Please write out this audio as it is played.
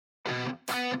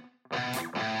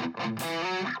And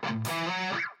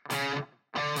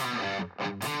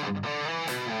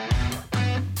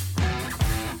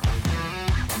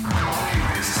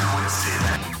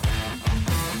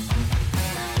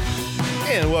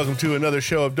welcome to another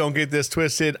show of Don't Get This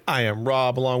Twisted. I am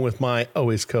Rob, along with my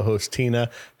always co-host Tina.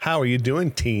 How are you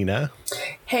doing, Tina?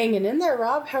 Hanging in there,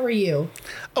 Rob. How are you?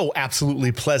 Oh,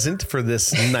 absolutely pleasant for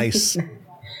this nice,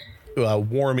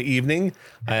 warm evening.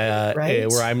 Right.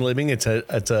 Where I'm living, it's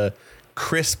a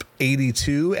crisp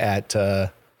 82 at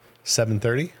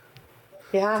 7:30.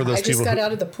 Yeah, For those I just people got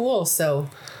out of the pool, so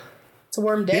it's a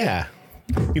warm day. Yeah.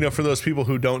 You know, for those people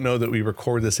who don't know that we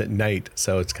record this at night,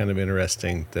 so it's kind of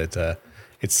interesting that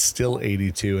it's still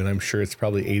 82, and I'm sure it's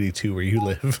probably 82 where you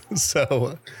live.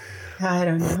 So I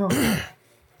don't know.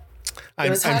 It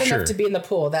was hot enough to be in the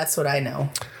pool. That's what I know.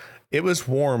 It was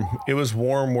warm. It was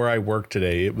warm where I work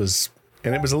today. It was a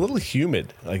little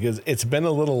humid. Like it's been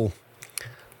a little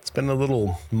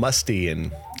musty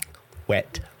and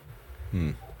wet.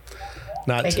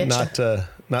 Not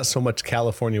so much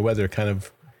California weather. Kind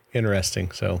of interesting.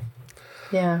 So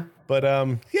yeah. But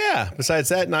yeah. Besides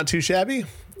that, not too shabby.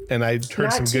 And I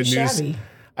heard some good news.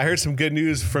 I heard some good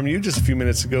news from you just a few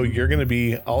minutes ago. You're going to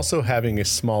be also having a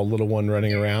small little one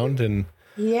running around, and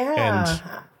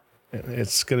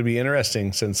it's going to be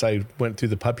interesting. Since I went through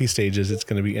the puppy stages, it's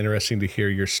going to be interesting to hear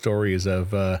your stories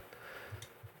of,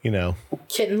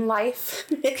 kitten life.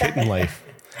 Kitten life.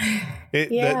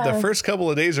 The first couple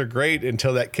of days are great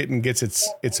until that kitten gets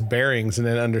its bearings and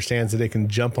then understands that it can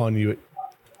jump on you at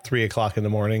 3:00 in the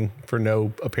morning for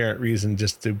no apparent reason,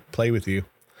 just to play with you.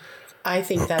 I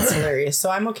think that's hilarious. So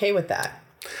I'm okay with that.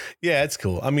 Yeah, it's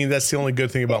cool. I mean, that's the only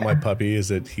good thing about my puppy is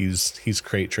that he's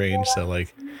crate trained. So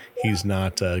like, he's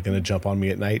not going to jump on me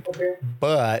at night.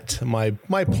 But my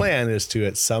plan is to,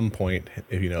 at some point,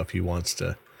 if he wants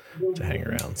to hang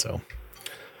around. So,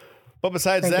 but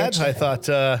besides that, I thought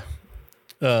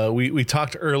we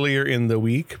talked earlier in the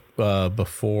week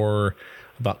before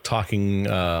about talking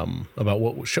about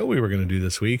what show we were going to do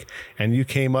this week. And you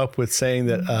came up with saying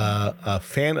that a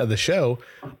fan of the show,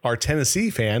 our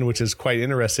Tennessee fan, which is quite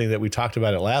interesting that we talked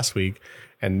about it last week,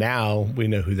 and now we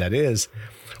know who that is,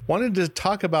 wanted to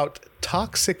talk about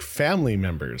toxic family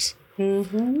members.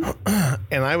 Mm-hmm.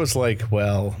 And I was like,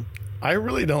 well, I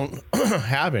really don't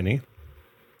have any.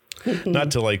 Not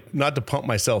to pump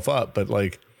myself up, but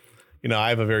I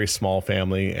have a very small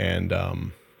family, and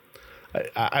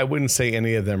I wouldn't say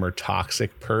any of them are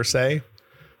toxic per se.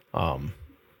 I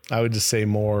would just say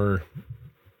more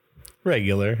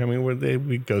regular. I mean,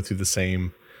 we go through the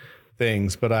same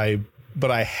things, but I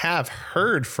have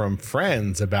heard from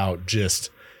friends about just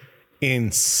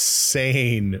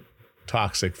insane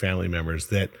toxic family members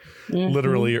that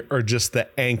literally are just the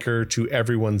anchor to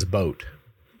everyone's boat.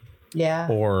 Yeah.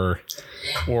 Or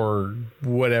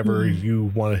whatever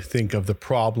you want to think of the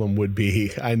problem would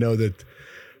be. I know that.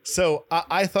 So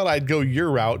I thought I'd go your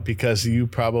route because you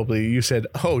said,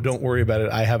 oh, don't worry about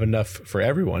it. I have enough for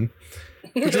everyone,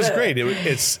 which is great.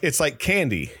 It's like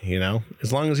candy,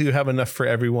 as long as you have enough for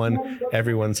everyone,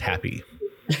 everyone's happy.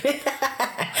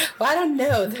 Well, I don't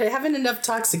know. Having enough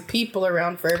toxic people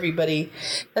around for everybody,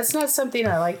 that's not something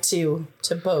I like to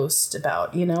boast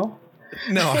about, No,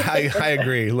 I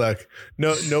agree. Look,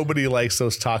 nobody likes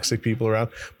those toxic people around.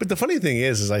 But the funny thing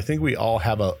is I think we all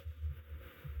have a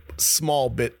small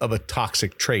bit of a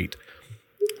toxic trait.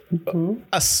 Mm-hmm.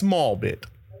 A small bit.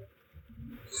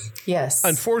 Yes.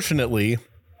 Unfortunately,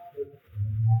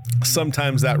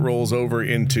 sometimes that rolls over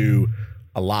into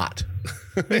a lot.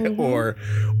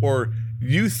 Mm-hmm. or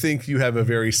you think you have a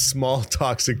very small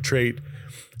toxic trait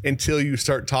until you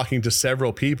start talking to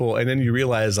several people, and then you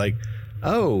realize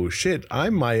oh shit,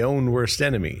 I'm my own worst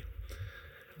enemy.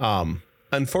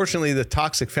 Unfortunately, the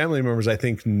toxic family members, I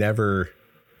think, never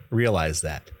realize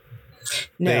that.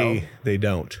 No, they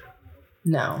don't.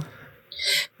 No.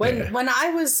 When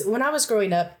I was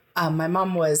growing up, my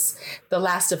mom was the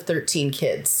last of 13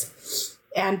 kids,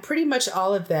 and pretty much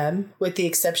all of them, with the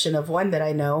exception of one that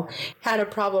I know, had a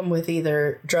problem with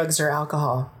either drugs or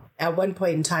alcohol at one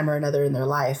point in time or another in their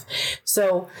life.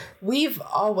 So we've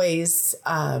always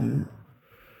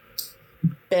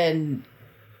been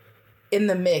in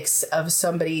the mix of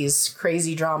somebody's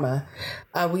crazy drama.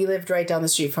 We lived right down the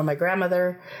street from my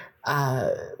grandmother.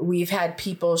 We've had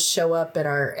people show up at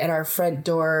our front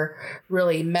door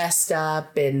really messed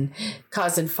up and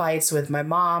causing fights with my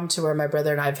mom to where my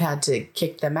brother and I've had to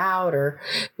kick them out, or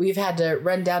we've had to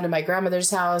run down to my grandmother's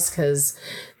house because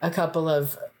a couple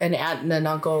of an aunt and an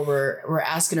uncle were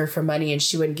asking her for money and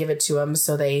she wouldn't give it to them.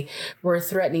 So they were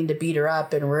threatening to beat her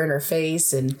up and were in her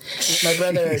face. And my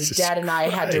brother and dad and I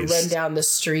had to run down the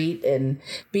street and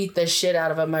beat the shit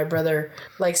out of them. My brother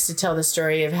likes to tell the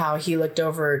story of how he looked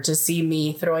over to see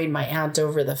me throwing my aunt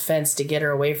over the fence to get her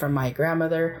away from my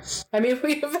grandmother. I mean,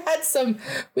 we've had some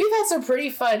pretty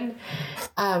fun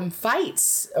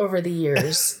fights over the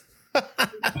years.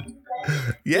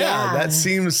 Yeah, that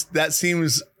seems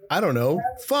I don't know,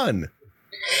 fun.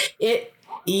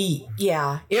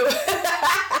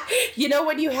 You know,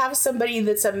 when you have somebody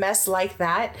that's a mess like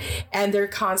that and they're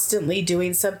constantly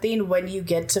doing something, when you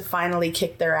get to finally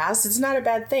kick their ass, it's not a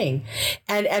bad thing.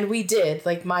 And we did.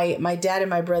 Like my dad and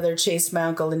my brother chased my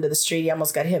uncle into the street. He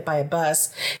almost got hit by a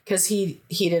bus because he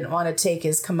didn't want to take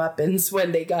his comeuppance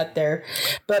when they got there.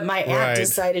 But my aunt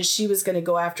decided she was going to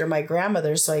go after my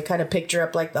grandmother. So I kind of picked her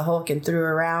up like the Hulk and threw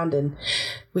her around, and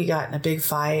we got in a big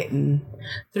fight and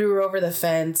threw her over the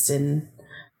fence and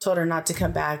told her not to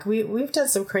come back. We've done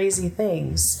some crazy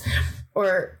things.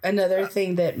 Or another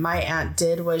thing that my aunt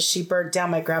did was she burnt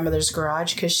down my grandmother's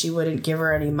garage because she wouldn't give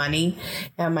her any money.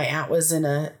 And my aunt was in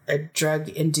a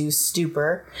drug-induced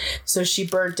stupor. So she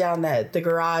burnt down the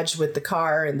garage with the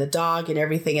car and the dog and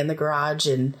everything in the garage.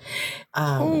 And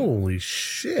holy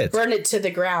shit. Burned it to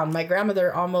the ground. My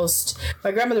grandmother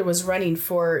was running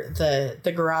for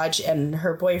the garage, and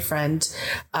her boyfriend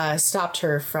stopped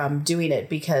her from doing it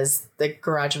because the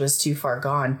garage was too far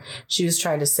gone. She was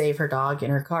trying to save her dog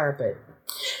and her car, but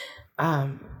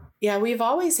yeah, we've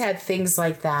always had things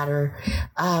like that. Or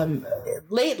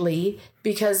lately,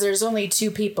 because there's only 2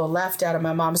 people left out of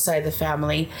my mom's side of the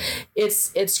family,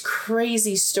 it's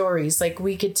crazy stories. Like,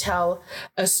 we could tell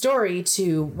a story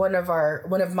to one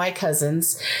of my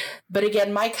cousins, but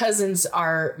again, my cousins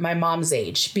are my mom's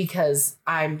age because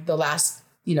I'm the last.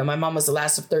 My mom was the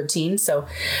last of 13, so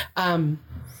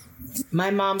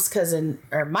my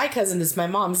cousin is my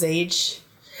mom's age.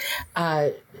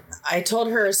 I told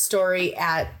her a story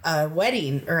at a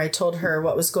wedding, or I told her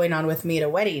what was going on with me at a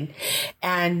wedding,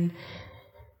 and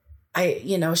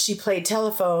she played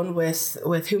telephone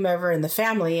with whomever in the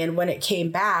family. And when it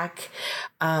came back,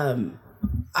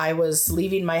 I was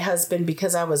leaving my husband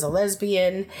because I was a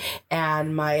lesbian,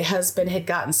 and my husband had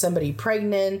gotten somebody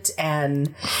pregnant.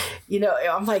 And,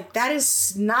 I'm like, that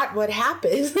is not what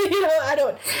happened.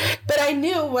 But I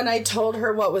knew when I told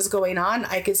her what was going on,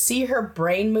 I could see her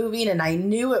brain moving, and I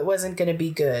knew it wasn't going to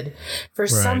be good. For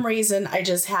some reason, I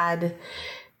just had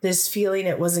this feeling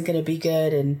it wasn't going to be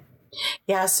good. And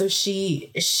yeah, so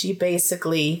she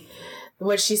basically,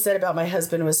 what she said about my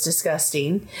husband was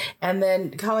disgusting. And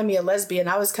then calling me a lesbian,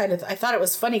 I thought it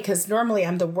was funny because normally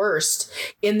I'm the worst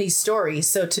in these stories.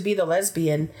 So to be the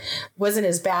lesbian wasn't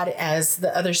as bad as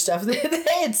the other stuff that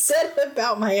they had said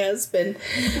about my husband.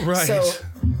 Right. So,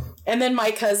 and then my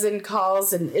cousin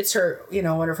calls, and it's her,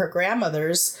 one of her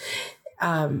grandmothers,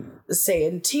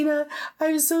 saying, "Tina,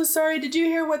 I'm so sorry. Did you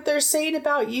hear what they're saying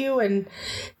about you?" And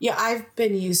yeah, I've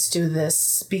been used to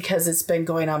this because it's been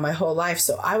going on my whole life.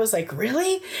 So I was like,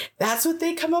 really? That's what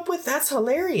they come up with? That's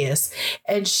hilarious.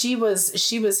 And she was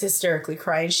hysterically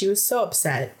crying. She was so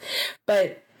upset.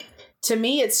 But to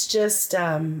me, it's just,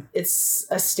 it's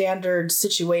a standard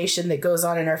situation that goes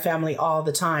on in our family all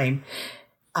the time.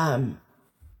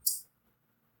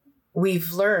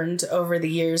 We've learned over the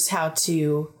years how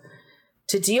to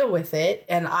deal with it,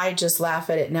 and I just laugh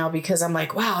at it now because I'm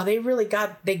like, wow, they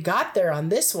got there on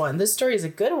this one. This story is a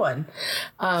good one.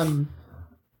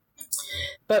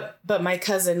 But my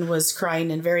cousin was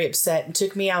crying and very upset and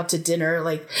took me out to dinner.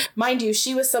 Like, mind you,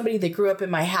 she was somebody that grew up in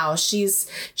my house.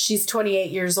 She's 28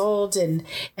 years old, and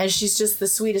she's just the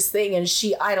sweetest thing. And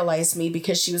she idolized me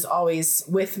because she was always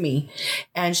with me,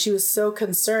 and she was so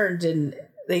concerned. And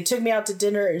they took me out to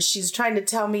dinner, and she's trying to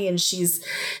tell me, and she's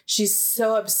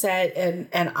so upset.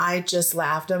 And I just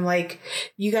laughed. I'm like,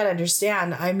 you got to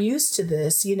understand, I'm used to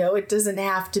this. It doesn't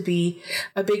have to be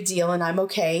a big deal, and I'm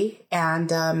okay.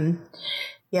 And,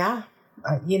 yeah,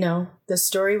 the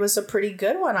story was a pretty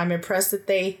good one. I'm impressed that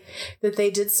they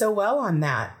did so well on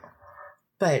that.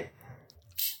 But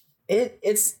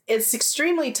it's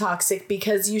extremely toxic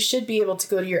because you should be able to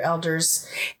go to your elders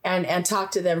and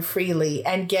talk to them freely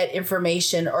and get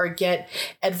information or get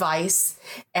advice.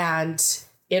 And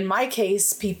in my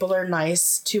case, people are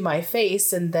nice to my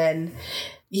face, and then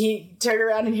you turn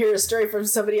around and hear a story from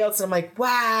somebody else, and I'm like,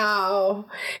 wow,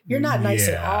 you're not nice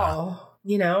at all,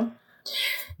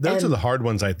 Those are the hard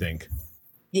ones, I think.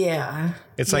 Yeah.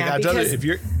 It's like, I'd rather, if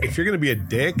you're going to be a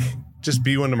dick, just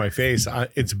be one to my face.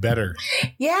 It's better.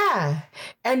 Yeah.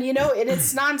 And, and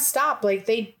it's nonstop. Like,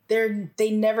 they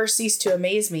never cease to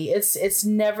amaze me. It's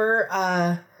never,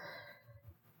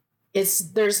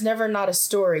 there's never not a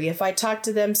story. If I talk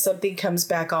to them, something comes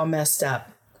back all messed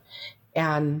up.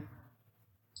 And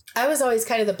I was always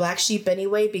kind of the black sheep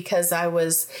anyway, because I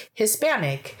was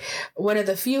Hispanic, one of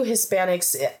the few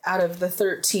Hispanics out of the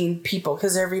 13 people,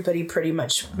 because everybody pretty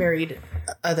much married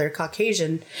other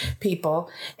Caucasian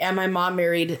people. And my mom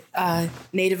married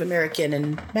Native American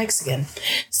and Mexican.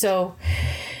 So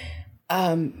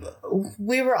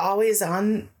we were always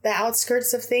on the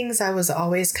outskirts of things. I was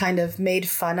always kind of made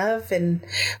fun of and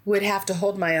would have to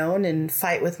hold my own and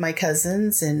fight with my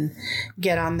cousins and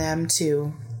get on them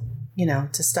to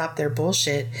stop their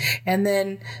bullshit. And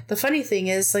then the funny thing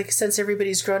is, like, since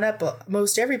everybody's grown up,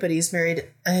 most everybody's married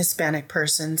a Hispanic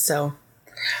person. So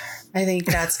I think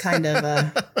that's kind of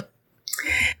a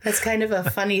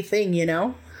funny thing,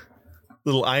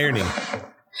 Little irony.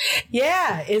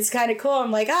 Yeah, it's kind of cool. I'm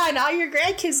like, and all your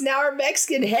grandkids now are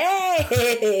Mexican.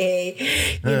 Hey,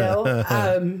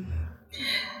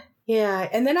 yeah.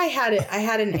 And then I had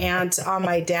an aunt on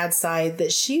my dad's side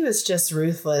that she was just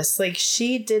ruthless. Like,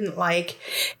 she didn't like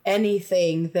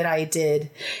anything that I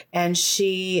did. And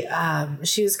she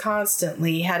was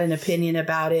constantly had an opinion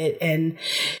about it. And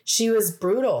she was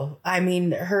brutal. I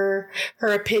mean, her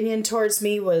opinion towards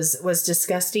me was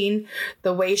disgusting.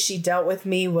 The way she dealt with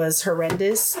me was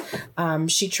horrendous.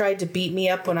 She tried to beat me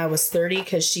up when I was 30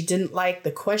 because she didn't like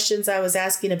the questions I was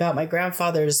asking about my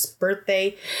grandfather's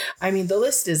birthday. I mean, the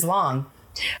list is long.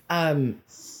 I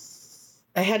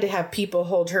had to have people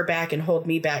hold her back and hold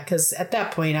me back, because at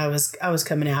that point I was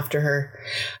coming after her.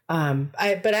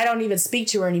 But I don't even speak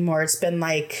to her anymore. It's been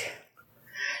like,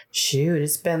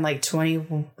 it's been like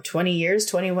 20 years,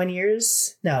 21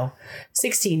 years. No,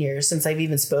 16 years since I've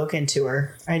even spoken to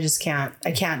her. I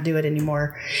can't do it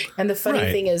anymore. And the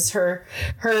funny thing is her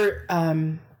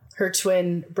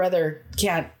twin brother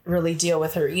can't really deal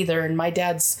with her either. And my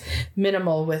dad's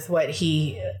minimal with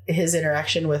his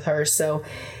interaction with her. So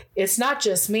it's not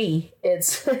just me.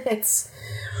 It's the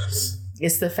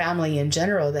family in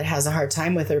general that has a hard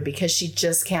time with her because she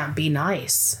just can't be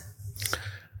nice.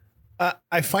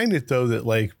 I find it, though, that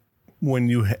like when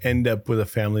you end up with a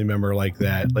family member like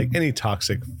that, like any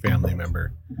toxic family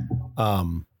member,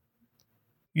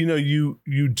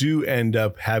 you do end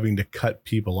up having to cut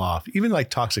people off, even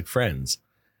like toxic friends.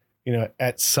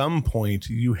 At some point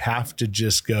you have to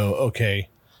just go, okay,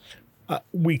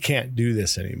 we can't do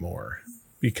this anymore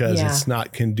because it's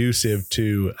not conducive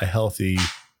to a healthy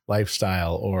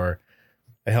lifestyle or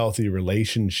a healthy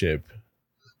relationship.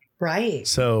 Right.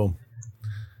 So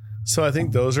I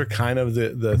think those are kind of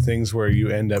the things where you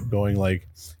end up going like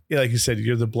you said,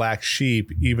 you're the black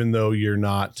sheep, even though you're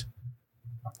not.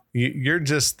 You're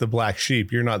just the black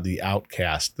sheep. You're not the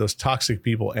outcast. Those toxic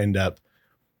people end up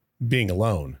being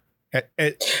alone.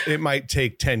 It might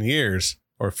take 10 years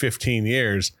or 15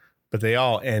 years, but they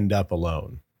all end up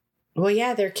alone. Well,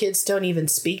 yeah, their kids don't even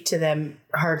speak to them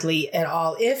hardly at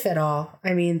all, if at all.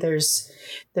 I mean, there's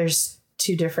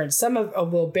two different. Some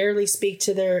will barely speak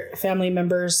to their family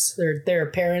members, their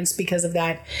parents, because of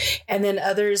that, and then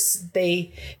others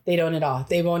they don't at all.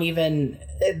 They won't even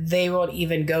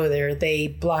go there. They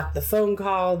block the phone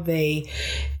call. They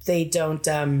don't.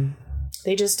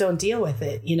 They just don't deal with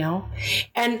it,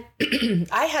 And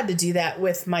I had to do that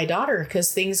with my daughter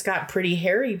because things got pretty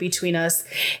hairy between us.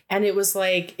 And it was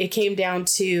like, it came down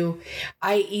to,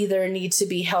 I either need to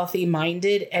be healthy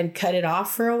minded and cut it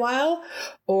off for a while,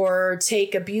 or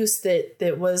take abuse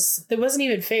that wasn't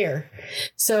even fair.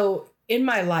 So in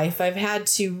my life, I've had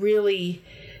to really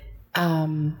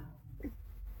kind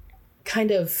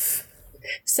of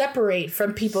separate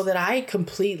from people that I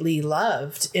completely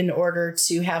loved in order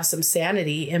to have some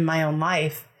sanity in my own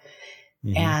life.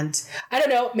 Mm-hmm. And I don't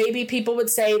know, maybe people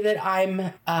would say that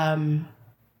I'm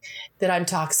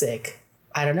toxic.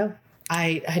 I don't know.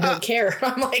 I don't care.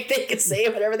 I'm like, they can say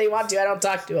whatever they want to. I don't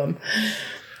talk to them.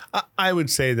 I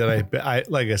would say that I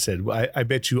like I said, I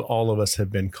bet you all of us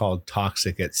have been called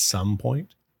toxic at some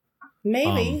point.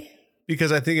 Maybe.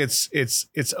 Because I think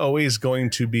it's always going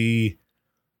to be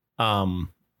how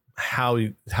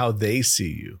they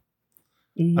see you.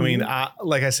 Mm-hmm. I mean,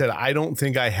 like I said, I don't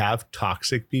think I have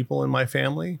toxic people in my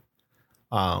family.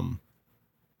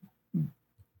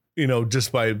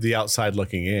 Just by the outside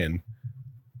looking in,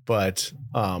 but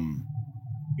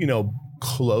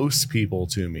close people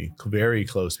to me, very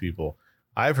close people.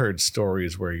 I've heard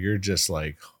stories where you're just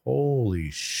like, holy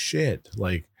shit.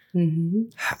 Like, mm-hmm.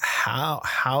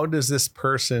 How does this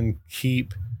person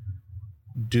keep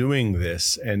doing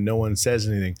this and no one says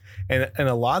anything? And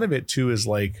a lot of it too is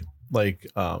like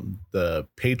the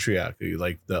patriarchy,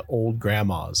 like the old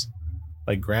grandmas.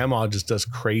 Like grandma just does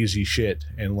crazy shit,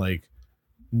 and like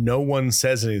no one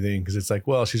says anything because it's like,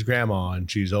 well, she's grandma and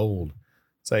she's old.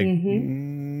 It's like,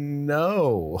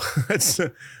 no,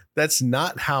 that's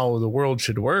not how the world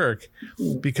should work,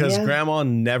 because grandma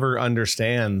never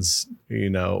understands,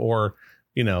 or,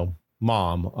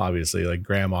 mom, obviously, like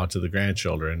grandma to the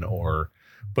grandchildren,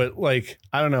 but like,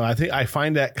 I don't know. I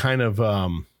find that kind of,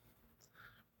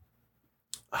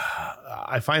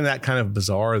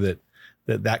 bizarre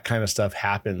that kind of stuff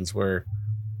happens where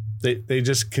they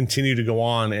just continue to go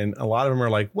on. And a lot of them are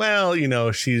like, well,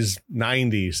 she's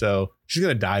 90, so she's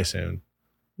going to die soon.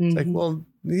 It's like, well,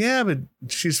 yeah, but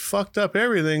she's fucked up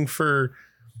everything for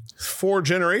 4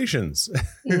 generations.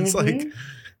 It's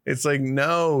like,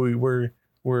 no,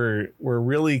 we're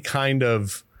really kind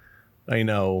of,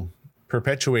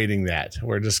 perpetuating that.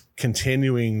 We're just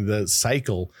continuing the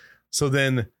cycle. So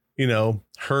then,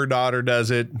 her daughter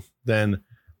does it, then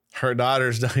her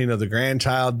daughter's, the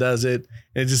grandchild does it.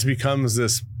 And it just becomes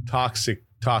this toxic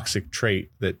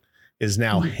trait that is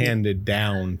now handed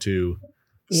down to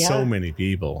so many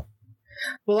people.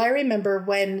 Well, I remember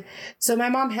so my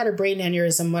mom had a brain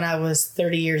aneurysm when I was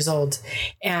 30 years old,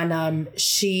 and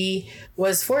she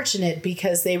was fortunate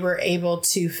because they were able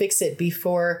to fix it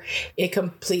before it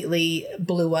completely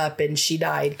blew up and she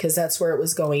died, because that's where it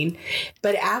was going.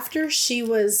 But after she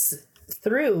was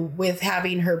through with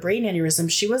having her brain aneurysm,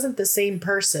 she wasn't the same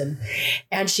person,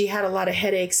 and she had a lot of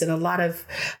headaches and a lot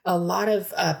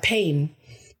of pain.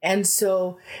 And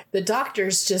so the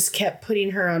doctors just kept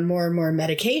putting her on more and more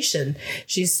medication.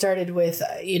 She started with,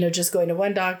 just going to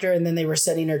one doctor, and then they were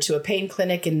sending her to a pain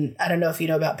clinic. And I don't know if you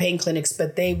know about pain clinics,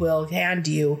 but they will hand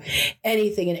you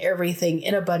anything and everything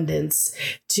in abundance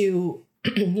to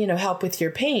help with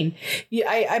your pain.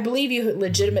 I believe you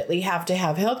legitimately have to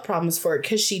have health problems for it,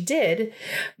 because she did,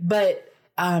 but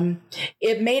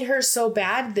it made her so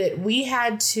bad that we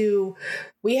had to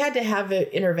have an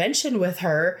intervention with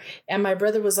her. And my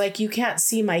brother was like, you can't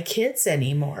see my kids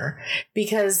anymore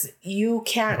because you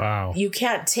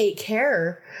can't take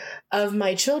care of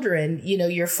my children.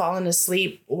 You're falling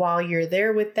asleep while you're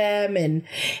there with them,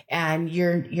 and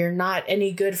you're not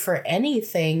any good for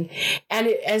anything. And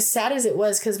as sad as it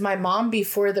was, because my mom,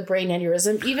 before the brain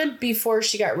aneurysm, even before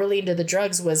she got really into the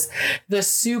drugs, was the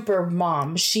super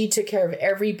mom. She took care of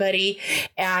everybody,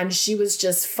 and she was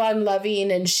just fun loving,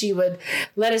 and she would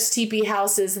let us teepee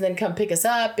houses and then come pick us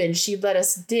up, and she'd let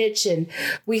us ditch, and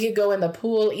we could go in the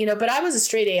pool, but I was a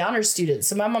straight A honor student.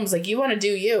 So my mom's like, you want to do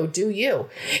you.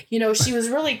 She was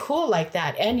really cool like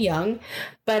that, and young.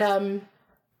 But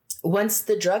once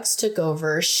the drugs took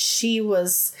over, she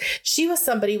was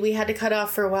somebody we had to cut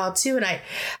off for a while too. And I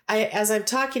as I'm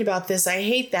talking about this, I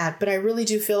hate that, but I really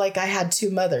do feel like I had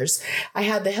 2 mothers. I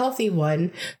had the healthy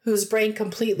one whose brain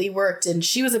completely worked, and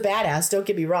she was a badass. Don't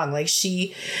get me wrong. Like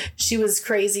she was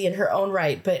crazy in her own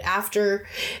right. But after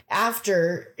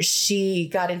she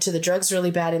got into the drugs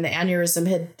really bad, and the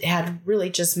aneurysm had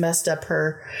really just messed up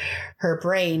her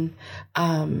brain,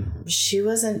 she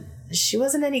wasn't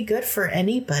any good for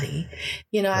anybody.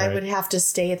 Right. I would have to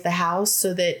stay at the house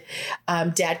so that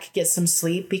Dad could get some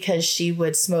sleep, because she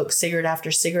would smoke cigarette after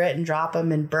cigarette and drop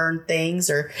them and burn things.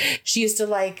 Or she used to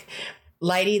like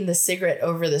lighting the cigarette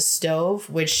over the stove,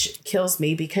 which kills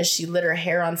me because she lit her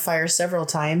hair on fire several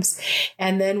times.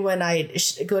 And then when I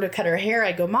go to cut her hair,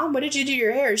 I go, Mom, what did you do to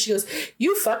your hair? And she goes,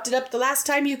 you fucked it up the last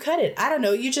time you cut it. I don't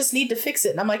know. You just need to fix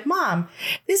it. And I'm like, Mom,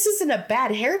 this isn't a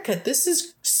bad haircut. This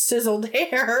is sizzled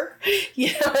hair,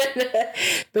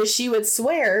 but she would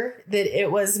swear that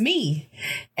it was me,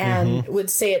 and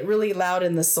would say it really loud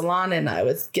in the salon. And I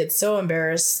would get so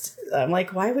embarrassed. I'm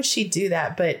like, why would she do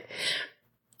that? But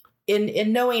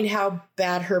in knowing how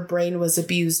bad her brain was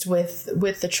abused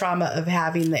with the trauma of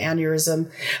having the aneurysm,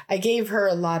 I gave her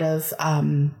a lot of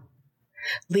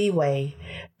leeway.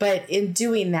 But in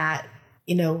doing that,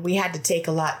 we had to take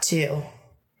a lot too.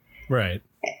 Right.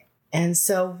 And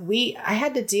so I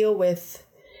had to deal with,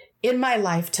 in my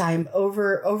lifetime,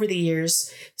 over the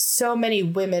years, so many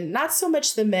women, not so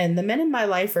much the men. The men in my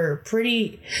life are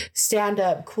pretty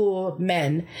stand-up, cool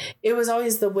men. It was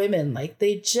always the women. Like,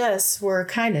 they just were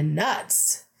kind of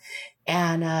nuts.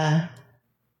 And,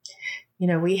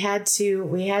 we had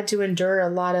to endure a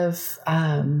lot of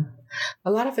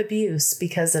abuse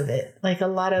because of it, like a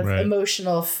lot of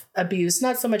emotional abuse,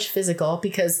 not so much physical,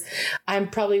 because I'm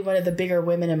probably one of the bigger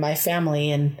women in my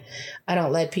family and I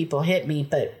don't let people hit me,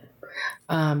 but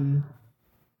a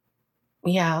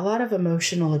lot of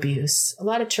emotional abuse, a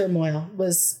lot of turmoil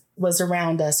was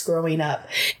around us growing up.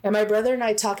 And my brother and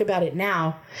I talk about it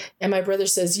now, and my brother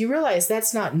says, you realize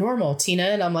that's not normal, Tina?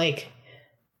 And I'm like,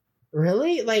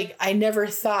 really? Like, I never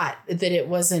thought that it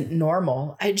wasn't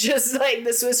normal. I just like,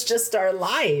 this was just our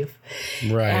life.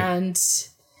 Right. And,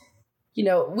 you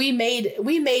know, we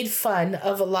made fun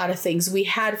of a lot of things. We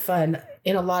had fun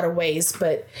in a lot of ways,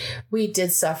 but we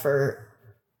did suffer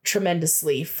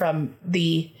tremendously from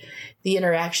the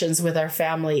interactions with our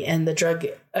family and the drug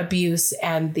abuse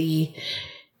and the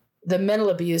mental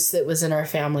abuse that was in our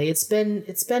family. It's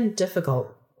been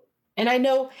difficult. And I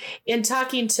know in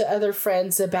talking to other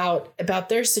friends about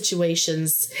their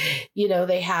situations, you know,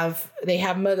 they have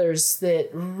mothers that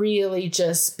really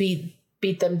just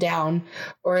beat them down,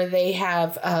 or they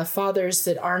have fathers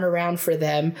that aren't around for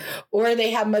them, or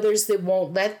they have mothers that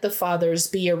won't let the fathers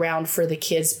be around for the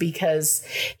kids because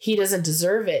he doesn't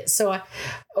deserve it. So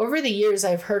over the years,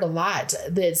 I've heard a lot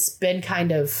that's been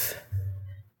kind of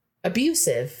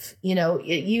abusive. You know,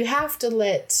 you have to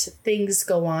let things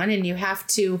go on, and you have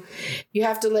to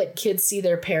let kids see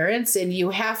their parents, and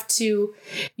you have to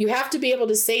be able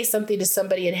to say something to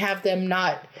somebody and have them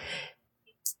not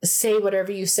say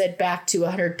whatever you said back to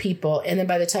 100 people. And then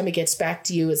by the time it gets back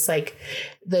to you, it's like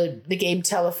the game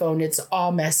telephone, it's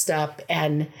all messed up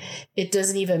and it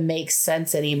doesn't even make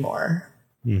sense anymore.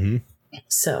 Mm-hmm.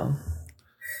 So,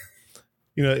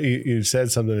 you know, you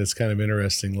said something that's kind of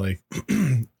interesting. Like,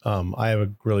 I have a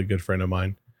really good friend of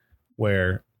mine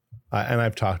where, and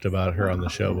I've talked about her on the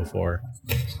show before.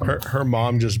 Her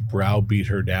mom just browbeat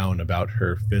her down about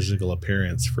her physical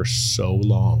appearance for so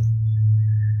long.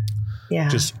 Yeah.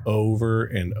 Just over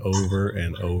and over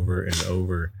and over and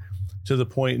over, to the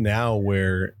point now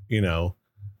where, you know,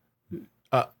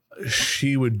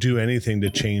 she would do anything to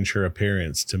change her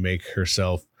appearance to make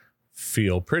herself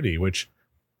feel pretty, which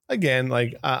again,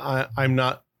 like I'm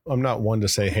not one to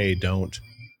say, hey, don't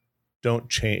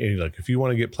change. Like, if you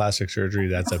want to get plastic surgery,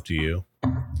 that's up to you.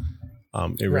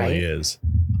 It really is.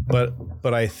 But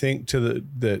I think to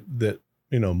that,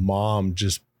 you know, mom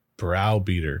just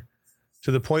browbeat her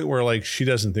to the point where, like, she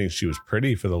doesn't think she was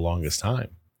pretty for the longest time.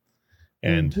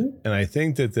 And, and I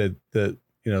think that, you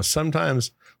know,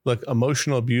 sometimes, look,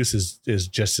 emotional abuse is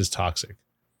just as toxic.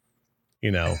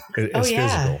 You know, it's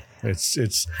physical.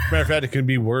 It's matter of fact, it can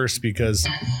be worse because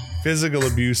physical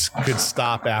abuse could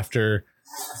stop after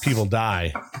people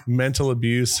die. Mental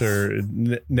abuse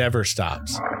never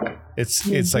stops.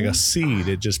 It's like a seed.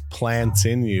 It just plants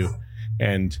in you,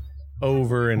 and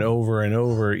over and over and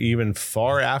over, even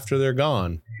far after they're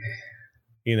gone,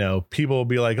 you know, people will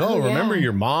be like, oh, remember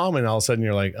your mom? And all of a sudden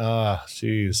you're like,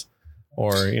 geez.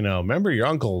 Or, you know, remember your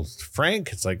Uncle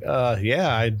Frank? It's like,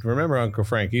 yeah, I remember Uncle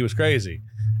Frank. He was crazy.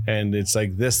 And it's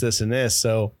like this, and this.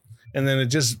 So, and then it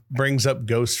just brings up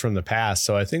ghosts from the past.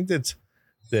 So I think that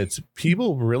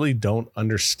people really don't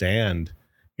understand,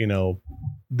 you know,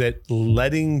 that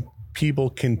letting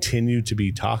people continue to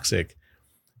be toxic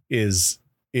is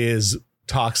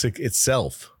toxic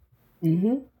itself.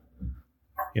 Mm-hmm.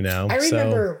 You know,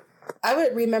 I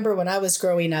would remember when I was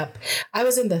growing up, I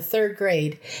was in the 3rd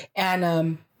grade,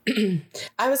 and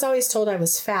I was always told I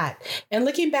was fat. And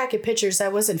looking back at pictures, I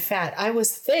wasn't fat. I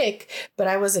was thick, but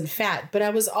I wasn't fat. But I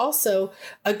was also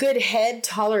a good head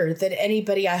taller than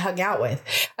anybody I hung out with.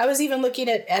 I was even looking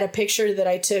at a picture that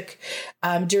I took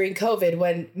during COVID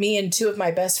when me and 2 of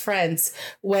my best friends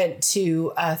went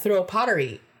to throw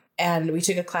pottery. And we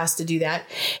took a class to do that.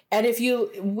 And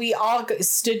we all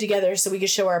stood together so we could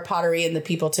show our pottery, and the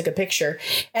people took a picture.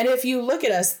 And if you look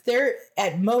at us, they're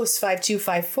at most 5'2",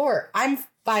 5'4". I'm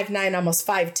 5'9", almost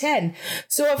 5'10".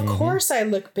 So of course I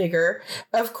look bigger.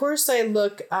 Of course I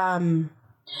look, I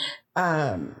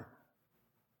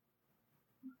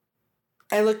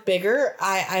look bigger.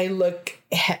 I look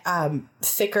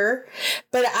thicker.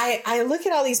 But I look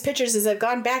at all these pictures as I've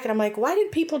gone back, and I'm like, why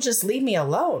did people just leave me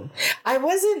alone? I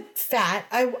wasn't fat.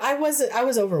 I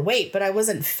was overweight, but I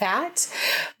wasn't fat.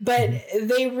 But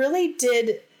they really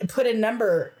did put a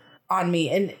number on me.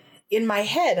 And in my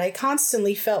head, I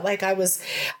constantly felt like I was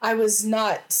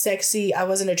not sexy. I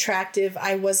wasn't attractive.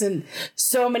 I wasn't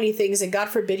so many things. And God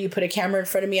forbid you put a camera in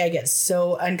front of me, I get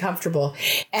so uncomfortable.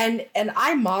 And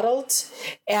I modeled,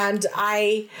 and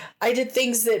I did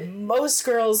things that most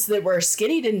girls that were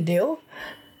skinny didn't do.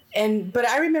 But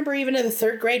I remember even in the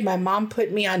 3rd grade, my mom put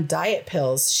me on diet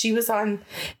pills. She was on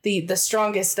the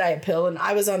strongest diet pill, and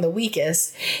I was on the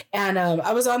weakest. And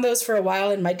I was on those for a while,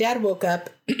 and my dad woke up.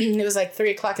 It was like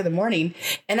 3:00 in the morning,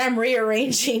 and I'm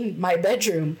rearranging my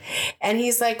bedroom. And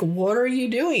he's like, what are you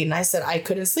doing? And I said, I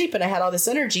couldn't sleep, and I had all this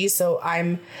energy, so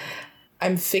I'm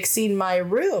fixing my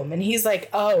room. And he's like,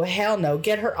 oh, hell no,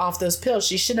 get her off those pills.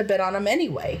 She shouldn't have been on them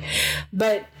anyway.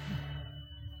 But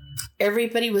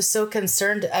everybody was so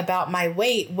concerned about my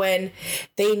weight when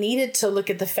they needed to look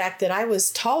at the fact that I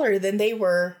was taller than they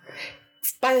were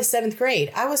by the 7th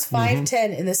grade. I was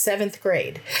 5'10" in the 7th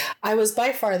grade. I was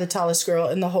by far the tallest girl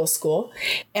in the whole school,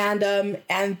 and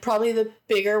probably the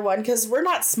bigger one, because we're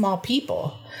not small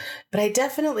people. But I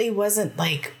definitely wasn't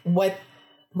like what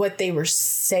they were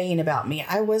saying about me.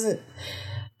 I wasn't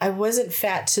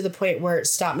fat to the point where it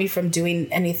stopped me from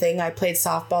doing anything. I played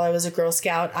softball. I was a Girl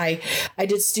Scout. I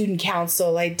did student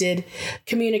council. I did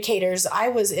communicators. I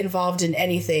was involved in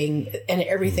anything and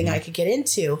everything I could get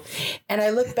into. And I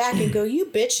look back and go, you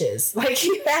bitches. Like,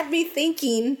 you had me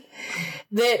thinking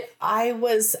that I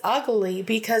was ugly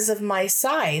because of my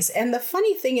size. And the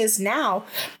funny thing is now,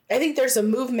 I think there's a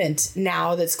movement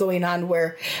now that's going on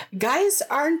where guys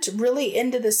aren't really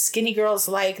into the skinny girls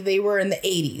like they were in the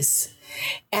 80s.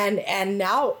 And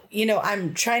now, you know,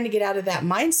 I'm trying to get out of that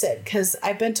mindset because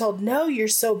I've been told, no, you're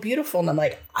so beautiful. And I'm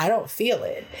like, I don't feel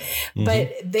it.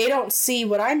 But they don't see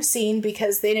what I'm seeing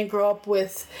because they didn't grow up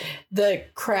with the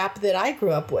crap that I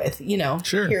grew up with, you know,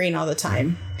 hearing all the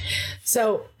time.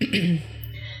 So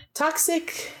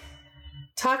toxic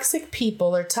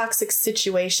people or toxic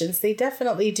situations, they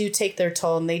definitely do take their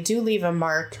toll, and they do leave a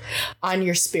mark on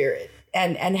your spirit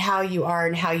and how you are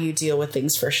and how you deal with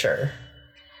things, for sure.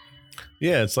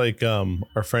 Yeah, it's like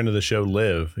our friend of the show,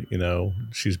 Liv. You know,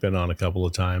 she's been on a couple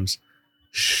of times.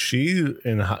 She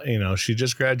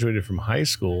just graduated from high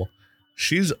school.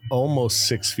 She's almost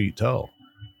 6 feet tall,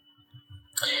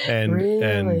 and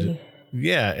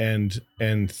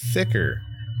thicker,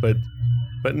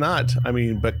 but not. I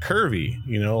mean, but curvy.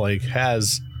 You know, like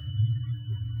has,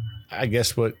 I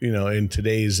guess what, you know, in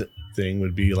today's thing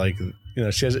would be like, you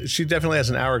know, she definitely has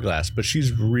an hourglass, but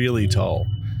she's really tall.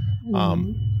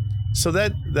 So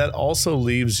that also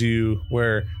leaves you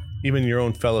where even your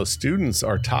own fellow students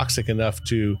are toxic enough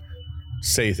to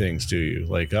say things to you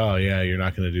like, oh yeah, you're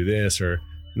not going to do this, or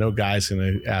no guy's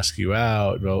going to ask you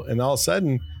out. Well, and all of a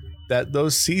sudden that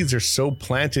those seeds are so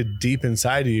planted deep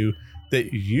inside of you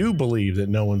that you believe that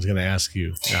no one's going to ask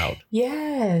you out.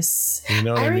 Yes. You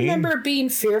know what I mean? remember being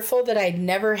fearful that I'd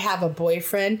never have a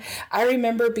boyfriend. I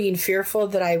remember being fearful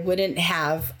that I wouldn't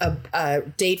have a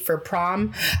date for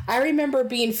prom. I remember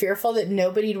being fearful that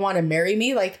nobody'd want to marry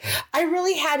me. Like, I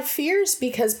really had fears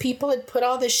because people had put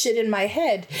all this shit in my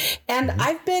head. And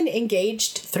I've been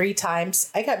engaged 3 times.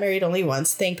 I got married only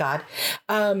once, thank God.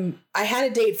 I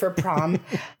had a date for prom.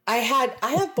 I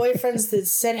have boyfriends that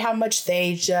said how much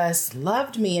they just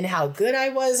loved me and how good I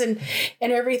was and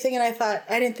everything. And I thought,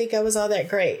 I didn't think I was all that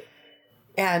great.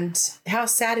 And how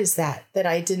sad is that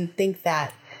I didn't think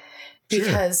that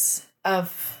because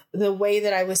of the way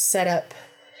that I was set up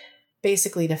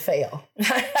basically to fail.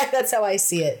 That's how I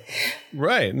see it.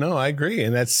 Right. No, I agree.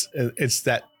 And it's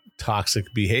that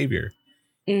toxic behavior.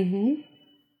 And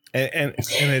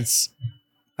it's,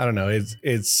 I don't know.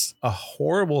 It's a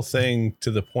horrible thing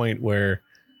to the point where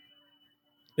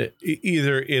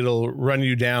either it'll run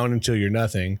you down until you're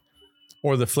nothing,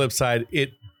 or the flip side,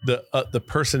 the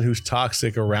person who's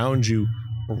toxic around you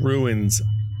ruins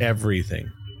everything.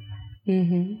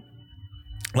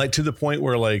 Like to the point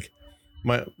where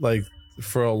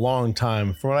for a long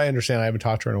time, from what I understand, I haven't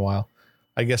talked to her in a while.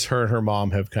 I guess her and her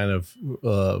mom have kind of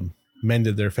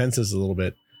mended their fences a little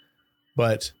bit,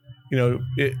 but. You know,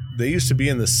 they used to be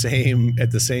at the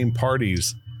same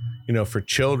parties, you know, for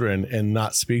children and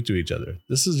not speak to each other.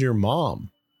 This is your mom.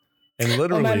 And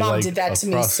literally, my mom did that to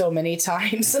me so many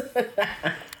times.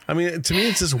 I mean, to me,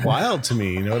 it's just wild to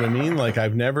me. You know what I mean? Like,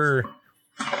 I've never,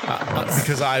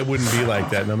 because I wouldn't be like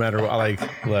that no matter what.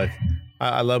 Look,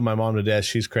 I love my mom to death.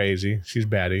 She's crazy. She's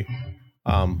batty.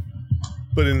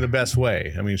 But in the best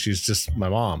way. I mean, she's just my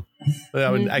mom.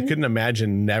 But I couldn't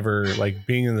imagine never like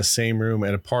being in the same room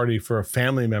at a party for a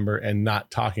family member and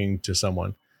not talking to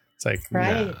someone. It's like,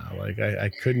 nah, like I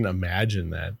couldn't imagine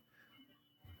that.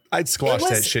 I'd squash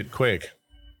that shit quick.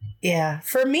 Yeah.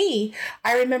 For me,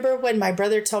 I remember when my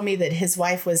brother told me that his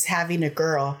wife was having a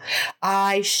girl,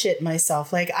 I shit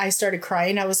myself. Like, I started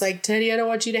crying. I was like, Teddy, I don't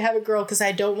want you to have a girl because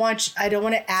I don't want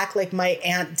to act like my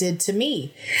aunt did to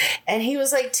me. And he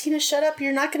was like, Tina, shut up.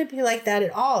 You're not going to be like that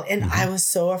at all. And I was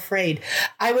so afraid.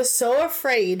 I was so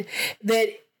afraid that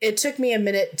it took me a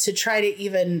minute to try to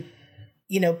even,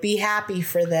 you know, be happy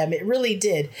for them. It really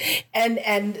did.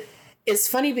 And it's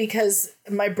funny because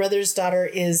my brother's daughter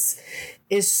is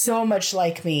is so much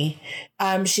like me.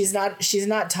 She's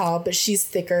not tall, but she's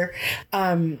thicker.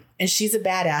 And she's a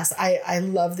badass. I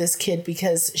love this kid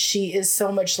because she is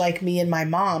so much like me and my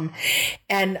mom.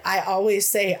 And I always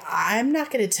say, I'm not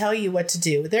going to tell you what to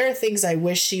do. There are things I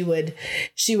wish she would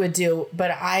do,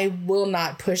 but I will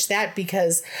not push that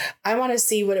because I want to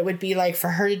see what it would be like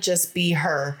for her to just be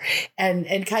her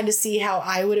and kind of see how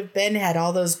I would have been had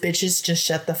all those bitches just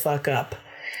shut the fuck up.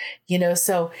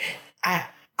 So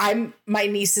I'm my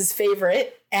niece's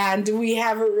favorite and we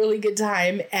have a really good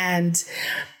time. And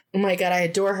oh my God, I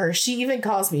adore her. She even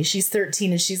calls me. She's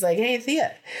 13 and she's like, hey,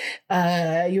 Thea,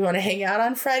 you want to hang out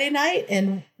on Friday night?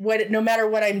 And no matter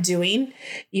what I'm doing,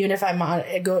 even if I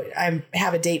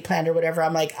have a date planned or whatever,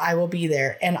 I'm like, I will be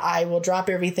there and I will drop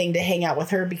everything to hang out with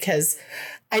her because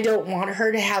I don't want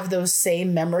her to have those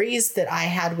same memories that I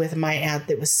had with my aunt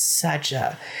that was such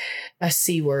a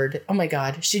C word. Oh my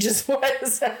God. She just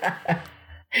was.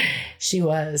 She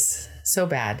was so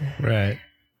bad. Right.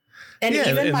 And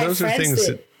even my friends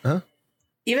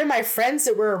even my friends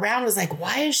that were around was like,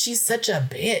 why is she such a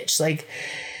bitch? Like,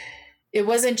 it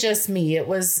wasn't just me. It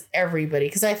was everybody.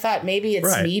 Because I thought maybe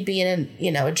it's me being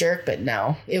a jerk, but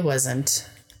no, it wasn't.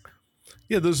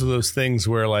 Yeah, those are those things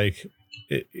where like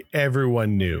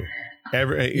everyone knew.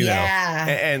 know,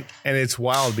 and it's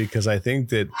wild because I think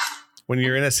that when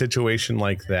you're in a situation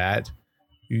like that,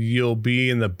 you'll be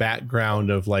in the background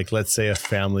of like, let's say a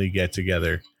family get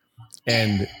together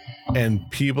and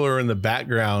people are in the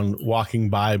background walking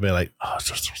by like, oh,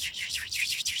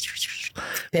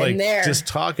 like there. Just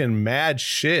talking mad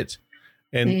shit.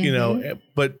 And,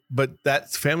 but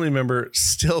that family member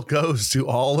still goes to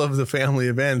all of the family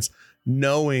events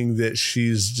knowing that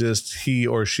he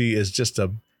or she is just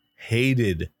a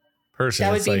hated person.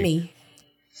 That would be me.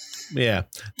 Yeah.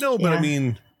 No, but I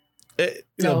mean,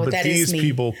 but these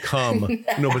people come,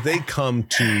 but they come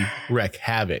to wreak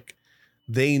havoc.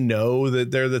 They know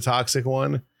that they're the toxic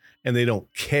one and they don't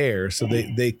care. So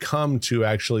they come to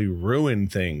actually ruin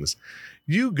things.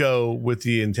 You go with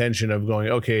the intention of going,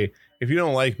 okay, if you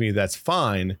don't like me, that's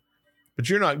fine. But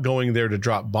you're not going there to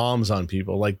drop bombs on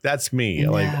people. Like, that's me.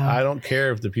 No. Like, I don't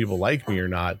care if the people like me or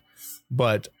not,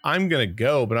 but I'm going to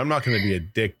go, but I'm not going to be a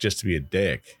dick just to be a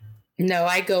dick. No,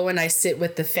 I go and I sit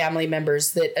with the family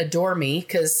members that adore me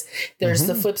because there's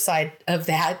the flip side of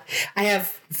that. I have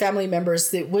family members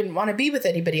that wouldn't want to be with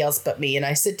anybody else but me. And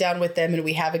I sit down with them and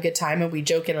we have a good time and we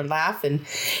joke and laugh. And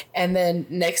then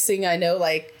next thing I know,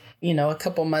 like, a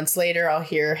couple months later, I'll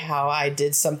hear how I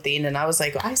did something. And I was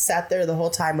like, I sat there the whole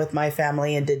time with my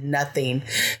family and did nothing.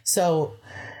 So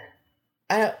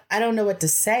I don't know what to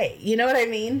say. You know what I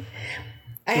mean?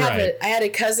 I had a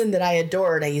cousin that I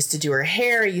adored. I used to do her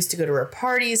hair. I used to go to her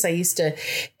parties. I used to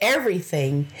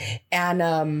everything.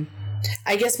 And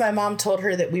I guess my mom told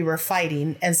her that we were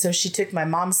fighting. And so she took my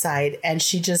mom's side and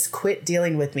she just quit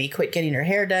dealing with me, quit getting her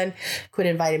hair done, quit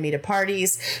inviting me to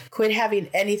parties, quit having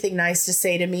anything nice to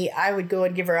say to me. I would go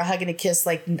and give her a hug and a kiss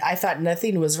like I thought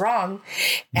nothing was wrong.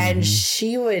 And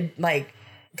she would like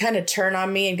kind of turn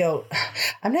on me and go,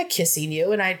 I'm not kissing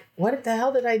you. And what the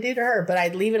hell did I do to her? But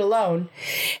I'd leave it alone.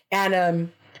 And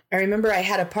I remember I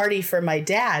had a party for my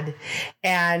dad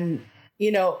and,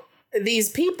 these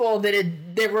people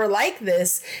that were like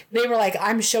this, they were like,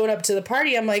 I'm showing up to the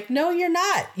party. I'm like, no, you're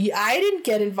not. I didn't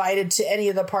get invited to any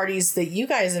of the parties that you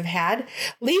guys have had.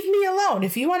 Leave me alone.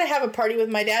 If you want to have a party with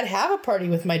my dad, have a party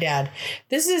with my dad.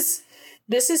 This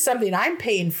is something I'm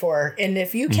paying for. And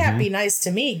if you can't be nice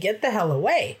to me, get the hell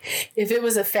away. If it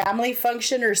was a family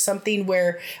function or something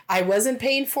where I wasn't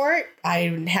paying for it, I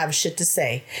didn't have shit to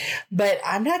say. But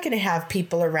I'm not going to have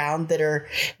people around that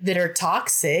are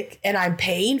toxic and I'm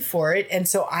paying for it. And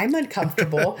so I'm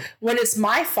uncomfortable when it's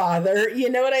my father. You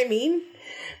know what I mean?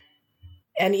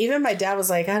 And even my dad was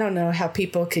like, I don't know how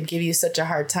people could give you such a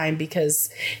hard time because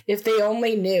if they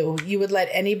only knew, you would let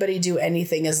anybody do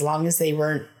anything as long as they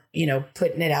weren't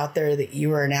putting it out there that you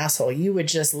were an asshole. You would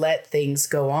just let things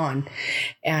go on.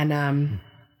 And,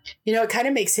 it kind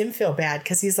of makes him feel bad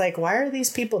because he's like, why are these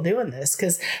people doing this?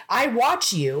 Because I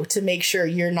watch you to make sure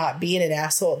you're not being an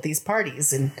asshole at these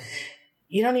parties. And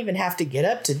you don't even have to get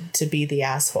up to be the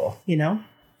asshole,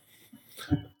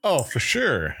 Oh, for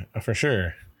sure. For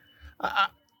sure.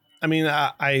 I mean,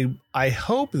 I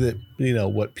hope that,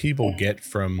 what people get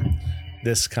from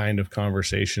this kind of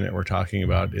conversation that we're talking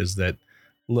about is that,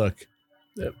 look,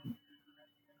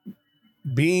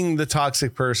 being the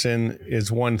toxic person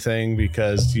is one thing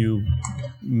because you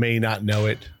may not know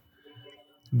it,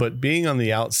 but being on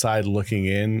the outside looking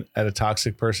in at a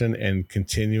toxic person and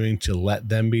continuing to let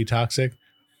them be toxic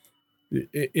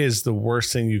is the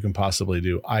worst thing you can possibly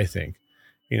do, I think.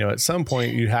 at some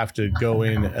point you have to go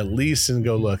in at least and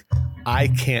go, look, I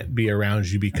can't be around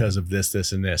you because of this,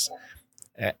 this, and this.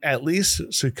 At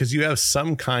least, so because you have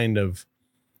some kind of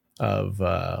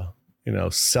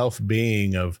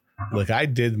self-being of, look, I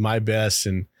did my best,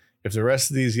 and if the rest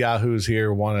of these yahoos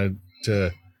here wanted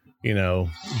to,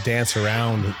 dance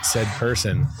around said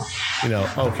person,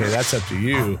 okay, that's up to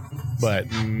you,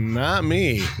 but not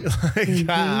me.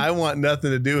 I want nothing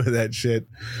to do with that shit.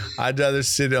 I'd rather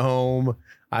sit at home.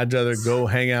 I'd rather go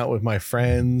hang out with my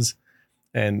friends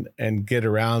and get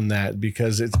around that,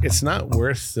 because it's not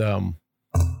worth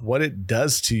what it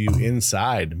does to you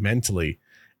inside mentally.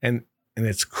 And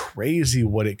it's crazy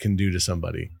what it can do to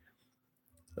somebody.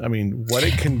 I mean, what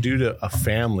it can do to a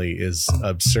family is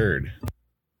absurd.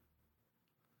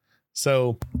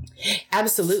 So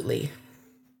absolutely.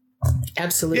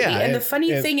 Yeah, and the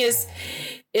funny thing is,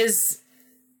 if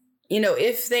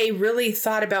they really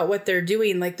thought about what they're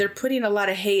doing, like, they're putting a lot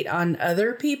of hate on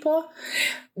other people,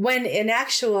 when in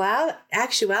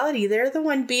actuality, they're the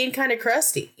one being kind of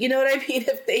crusty. You know what I mean?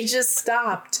 If they just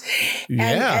stopped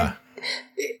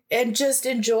and just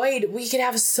enjoyed, we could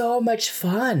have so much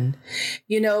fun.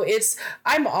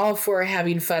 I'm all for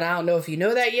having fun. I don't know if you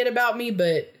know that yet about me,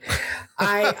 but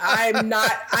I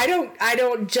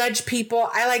don't judge people.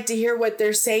 I like to hear what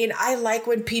they're saying. I like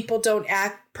when people don't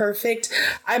act perfect.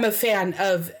 I'm a fan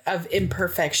of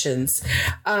imperfections.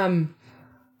 I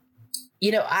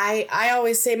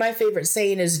always say my favorite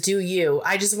saying is, do you.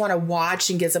 I just want to watch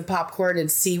and get some popcorn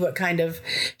and see what kind of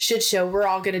shit show we're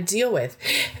all going to deal with.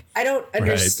 I don't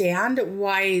understand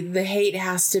why the hate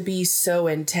has to be so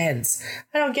intense.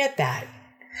 I don't get that.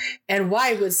 And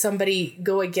why would somebody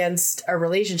go against a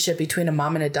relationship between a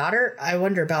mom and a daughter? I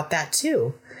wonder about that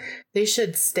too. They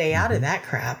should stay out of that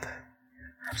crap.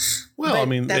 Well, but I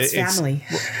mean, that's family.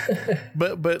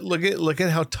 but look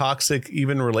at how toxic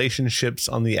even relationships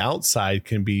on the outside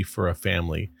can be for a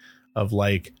family of,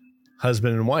 like,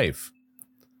 husband and wife,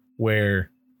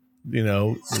 where,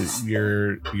 you're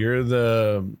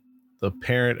the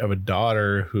parent of a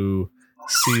daughter who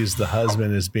sees the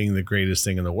husband as being the greatest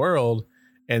thing in the world,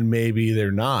 and maybe they're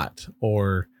not,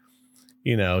 or,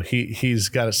 he's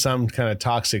got some kind of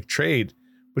toxic trait,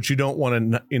 but you don't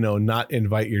want to, not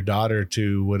invite your daughter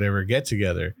to whatever get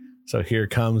together. So here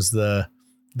comes the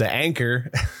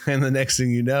anchor. And the next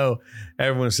thing you know,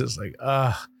 everyone's just like,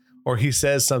 or he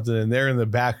says something and they're in the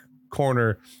back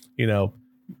corner,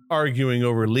 arguing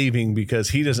over leaving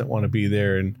because he doesn't want to be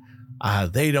there. And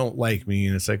they don't like me.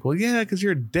 And it's like, well, yeah, because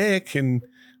you're a dick.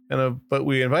 But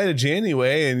we invited you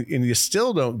anyway, and you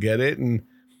still don't get it.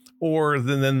 Or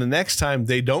then the next time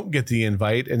they don't get the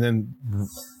invite, and then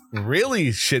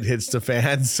really shit hits the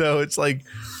fan. So it's like,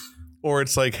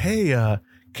 hey,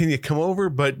 can you come over,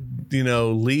 but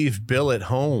leave Bill at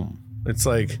home? It's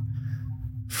like,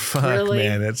 fuck, really?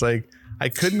 Man. It's like, I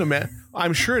couldn't imagine.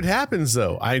 I'm sure it happens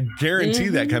though. I guarantee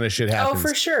that kind of shit happens. Oh,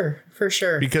 for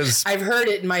sure. Because I've heard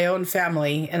it in my own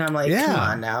family, and I'm like, come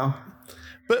on now.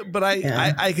 But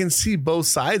I can see both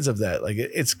sides of that. Like,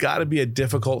 it's got to be a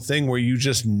difficult thing where you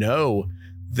just know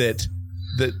that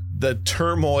the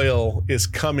turmoil is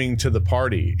coming to the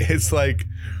party. It's like,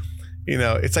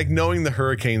 it's like knowing the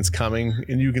hurricane's coming,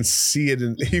 and you can see it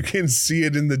in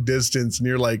the distance, and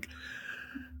you're like,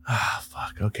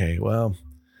 fuck. Okay, well,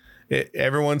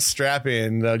 everyone strap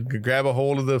in, grab a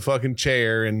hold of the fucking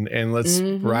chair, and let's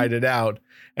ride it out.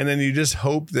 And then you just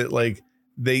hope that, like,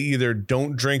 they either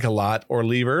don't drink a lot or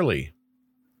leave early.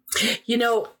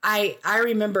 I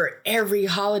remember every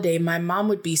holiday, my mom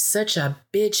would be such a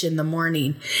bitch in the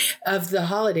morning of the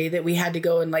holiday that we had to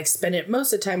go and, like, spend it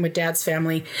most of the time with Dad's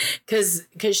family, because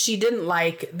she didn't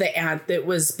like the aunt that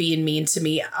was being mean to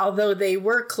me. Although they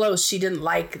were close, she didn't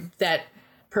like that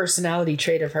personality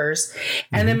trait of hers.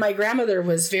 And then my grandmother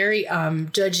was very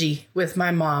judgy with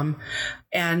my mom.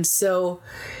 And so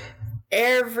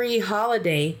every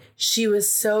holiday, she was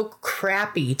so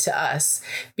crappy to us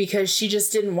because she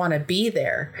just didn't want to be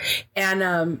there.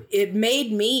 And it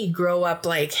made me grow up,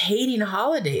 like, hating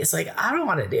holidays. Like, I don't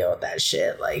want to deal with that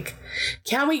shit. Like,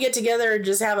 can we get together and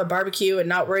just have a barbecue and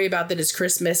not worry about that it's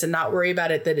Christmas, and not worry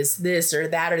about it that it's this or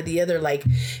that or the other? Like,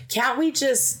 can't we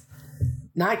just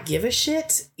not give a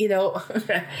shit? But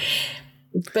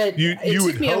it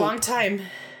took me a long time.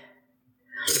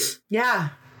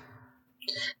 Yeah.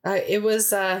 It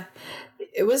was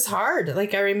hard.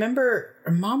 Like, I remember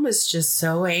Mom was just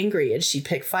so angry, and she'd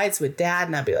pick fights with Dad,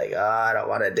 and I'd be like, oh, I don't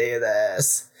want to do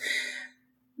this.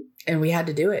 And we had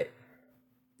to do it.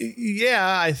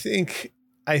 Yeah, I think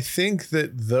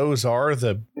that those are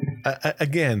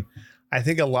again, I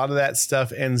think a lot of that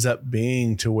stuff ends up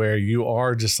being to where you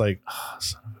are just like, oh,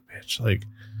 son of a bitch. Like,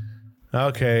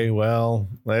 okay, well,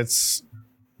 let's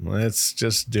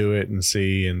just do it and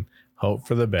see and hope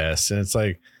for the best. And it's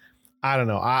like, I don't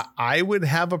know. I would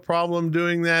have a problem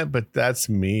doing that, but that's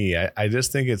me. I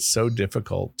just think it's so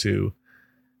difficult to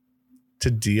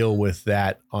deal with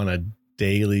that on a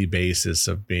daily basis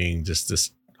of being just this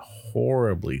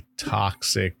horribly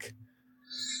toxic.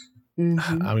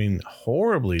 Mm-hmm. I mean,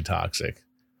 horribly toxic.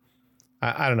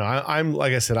 I don't know. I'm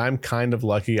like I said, I'm kind of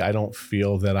lucky. I don't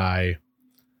feel that I'm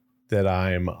that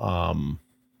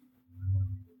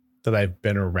I've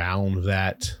been around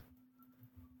that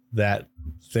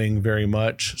thing very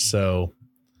much. So,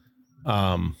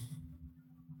 I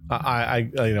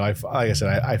you know, like I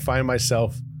said, I find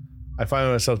myself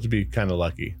to be kind of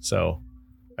lucky. So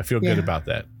I feel good about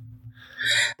that.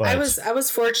 But I was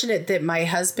fortunate that my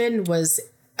husband was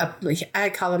I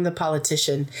call him the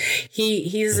politician.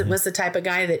 He's was the type of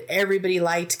guy that everybody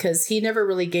liked because he never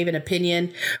really gave an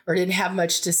opinion or didn't have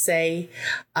much to say.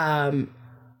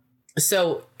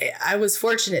 So I was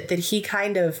fortunate that he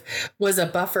kind of was a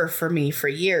buffer for me for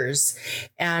years.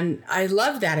 And I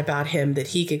love that about him, that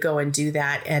he could go and do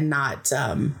that and not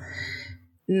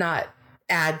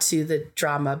add to the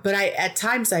drama. But at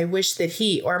times I wish that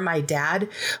he or my dad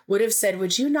would have said,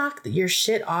 would you knock your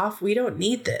shit off? We don't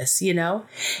need this, you know?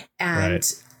 And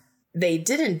they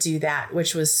didn't do that,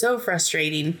 which was so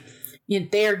frustrating.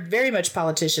 They are very much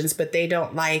politicians, but they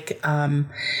don't like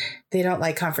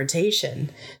confrontation.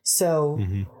 So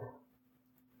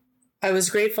I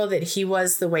was grateful that he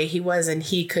was the way he was and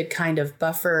he could kind of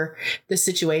buffer the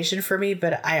situation for me.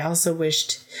 But I also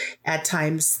wished at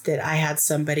times that I had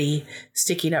somebody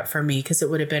sticking up for me, because it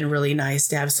would have been really nice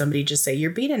to have somebody just say,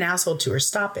 you're being an asshole to her,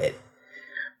 stop it.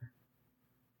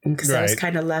 Because I was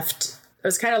kind of left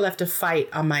to fight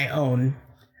on my own.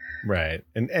 Right.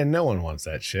 And no one wants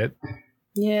that shit.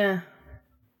 Yeah.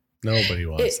 Nobody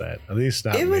wants that. At least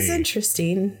not me. It was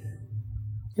interesting.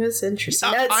 It was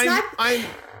interesting.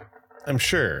 I'm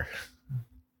sure.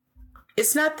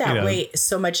 It's not that way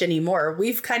so much anymore.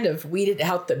 We've kind of weeded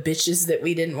out the bitches that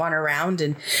we didn't want around.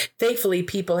 And thankfully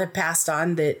people have passed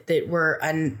on that were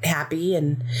unhappy,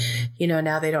 and,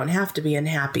 now they don't have to be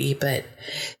unhappy. But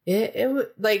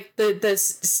it like the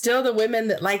still the women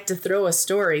that like to throw a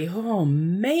story. Oh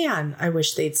man, I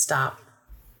wish they'd stop.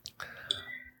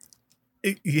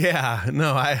 Yeah,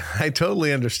 no, I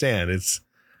totally understand. It's,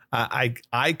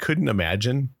 I couldn't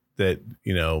imagine that,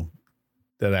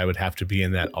 that I would have to be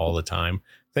in that all the time.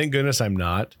 Thank goodness I'm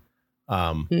not.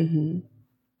 But,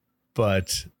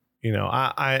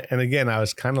 and again, I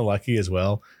was kind of lucky as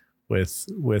well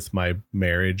with my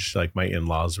marriage. Like, my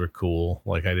in-laws were cool.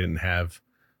 Like, I didn't have,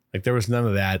 like, there was none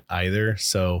of that either.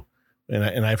 So,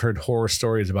 and I've heard horror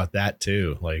stories about that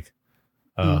too. Like,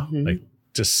 like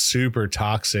just super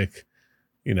toxic,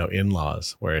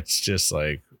 in-laws, where it's just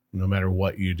like, no matter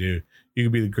what you do, you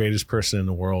could be the greatest person in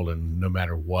the world, and no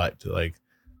matter what, like,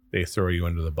 they throw you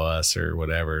under the bus or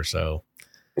whatever. So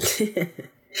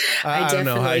I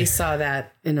definitely saw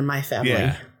that in my family.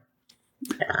 Yeah.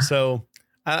 So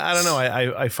I don't know.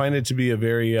 I find it to be a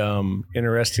very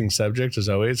interesting subject, as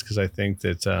always, because I think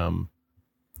that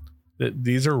that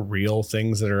these are real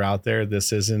things that are out there.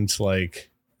 This isn't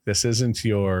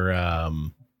your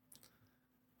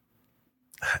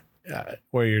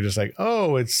where you're just like,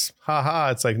 oh, it's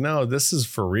haha. It's like, no, this is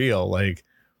for real. Like,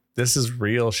 this is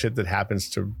real shit that happens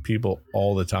to people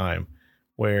all the time,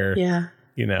 where, I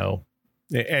know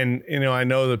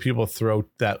that people throw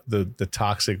that the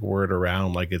toxic word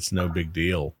around like it's no big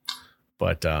deal,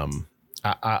 but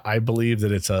I believe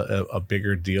that it's a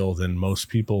bigger deal than most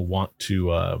people want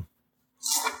to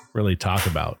really talk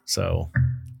about. So.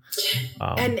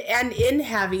 And in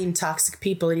having toxic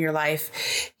people in your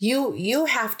life, you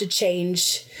have to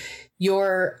change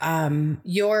your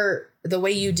the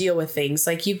way you deal with things.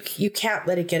 Like, you can't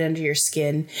let it get under your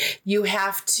skin. You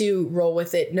have to roll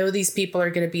with it. Know these people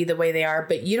are going to be the way they are,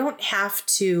 but you don't have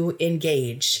to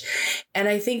engage. And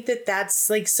I think that that's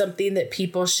like something that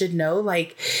people should know.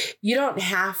 Like, you don't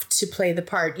have to play the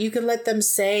part. You can let them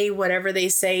say whatever they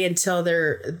say until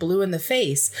they're blue in the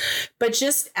face, but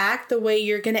just act the way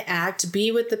you're going to act.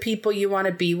 Be with the people you want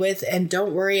to be with, and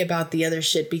don't worry about the other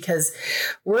shit, because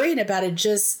worrying about it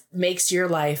just makes your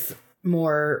life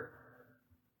more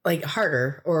like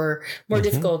harder or more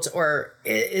difficult, or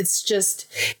it's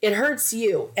just, it hurts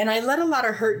you. And I let a lot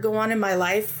of hurt go on in my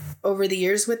life over the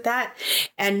years with that.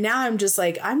 And now I'm just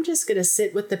like, I'm just going to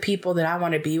sit with the people that I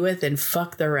want to be with and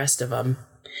fuck the rest of them.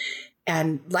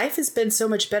 And life has been so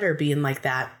much better being like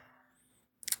that.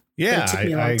 Yeah, it took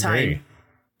me a long time. Agree.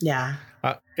 Yeah.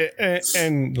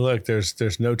 And look,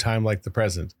 there's no time like the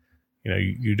present.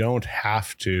 You don't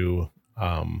have to,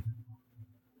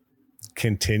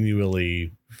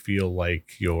 continually feel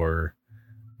like you're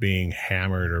being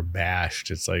hammered or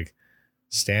bashed. It's like,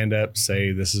 stand up,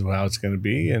 say this is how it's going to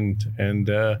be, and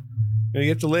you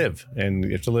have to live, and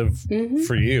you have to live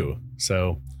for you.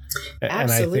 So,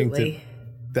 Absolutely. and I think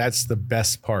that's the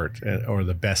best part, or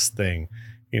the best thing.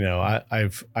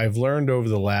 I've learned over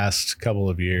the last couple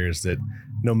of years that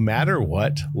no matter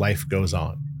what, life goes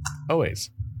on.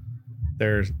 Always.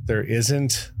 There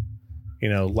isn't,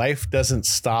 life doesn't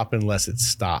stop unless it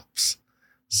stops.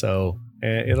 So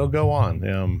it'll go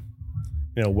on.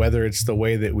 Whether it's the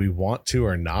way that we want to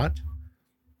or not,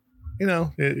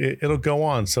 it'll go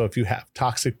on. So if you have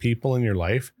toxic people in your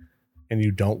life and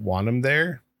you don't want them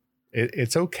there,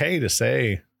 it's okay to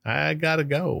say, I gotta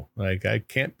go. Like, I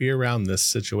can't be around this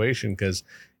situation because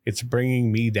it's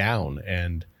bringing me down,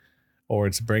 or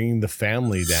it's bringing the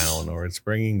family down, or it's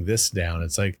bringing this down.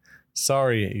 It's like,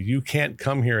 sorry, you can't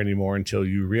come here anymore until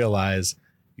you realize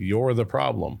you're the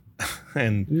problem.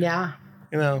 And yeah,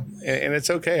 and it's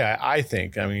okay. I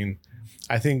think,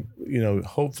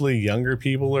 hopefully younger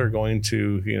people are going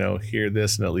to, hear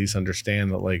this and at least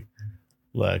understand that, like,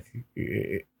 look,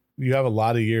 you have a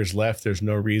lot of years left. There's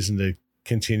no reason to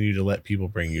continue to let people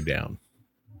bring you down.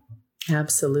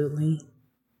 Absolutely.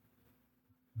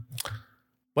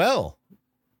 Well,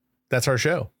 that's our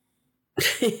show.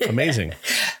 Amazing.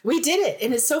 We did it,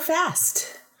 and it's so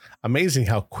fast. Amazing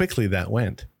how quickly that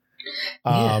went.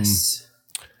 Yes.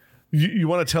 You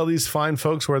want to tell these fine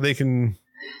folks where they can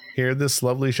hear this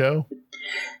lovely show?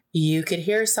 You could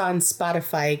hear us on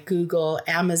Spotify, Google,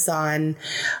 Amazon,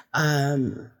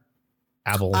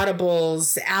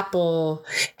 Audibles, Apple,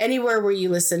 anywhere where you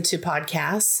listen to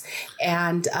podcasts.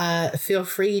 And feel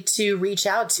free to reach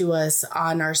out to us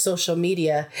on our social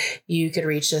media. You could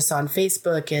reach us on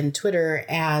Facebook and Twitter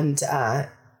and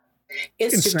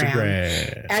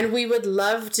Instagram. And we would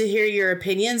love to hear your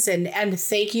opinions, and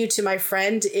thank you to my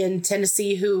friend in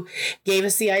Tennessee who gave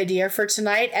us the idea for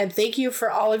tonight, and thank you for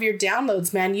all of your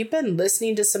downloads, man. You've been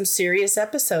listening to some serious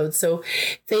episodes, so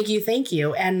thank you,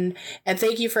 and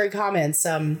thank you for your comments.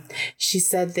 She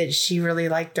said that she really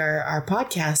liked our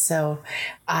podcast, so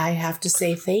I have to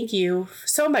say thank you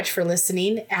so much for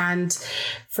listening and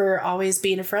for always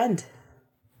being a friend.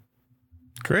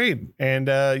 Great. And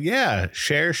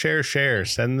share.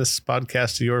 Send this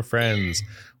podcast to your friends.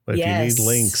 But if you need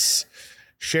links,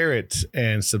 share it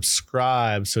and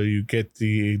subscribe so you get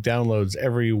the downloads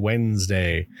every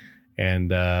Wednesday.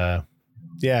 And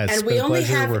it's we only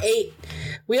have 8.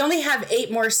 We only have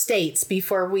 8 more states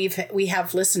before we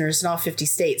have listeners in all 50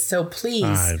 states. So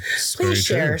please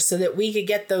share so that we could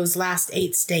get those last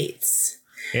 8 states.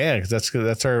 Yeah, because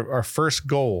that's our first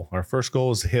goal. Our first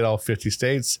goal is to hit all 50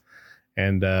 states.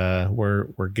 And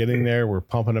we're getting there. We're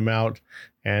pumping them out.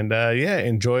 And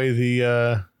enjoy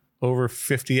the over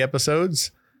 50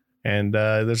 episodes. And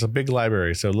there's a big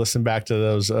library. So listen back to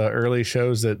those early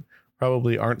shows that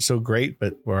probably aren't so great,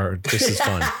 but were just as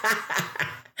fun.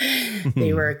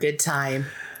 They were a good time.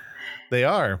 They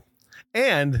are.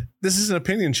 And this is an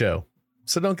opinion show.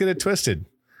 So don't get it twisted.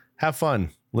 Have fun.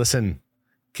 Listen.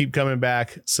 Keep coming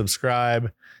back.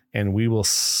 Subscribe. And we will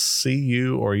see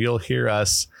you, or you'll hear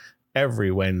us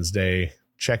every Wednesday.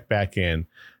 Check back in.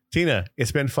 Tina,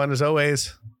 it's been fun as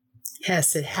always.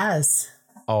 Yes, it has.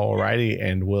 All righty.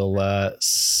 And we'll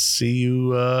see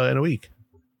you in a week.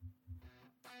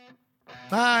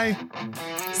 Bye.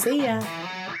 See ya.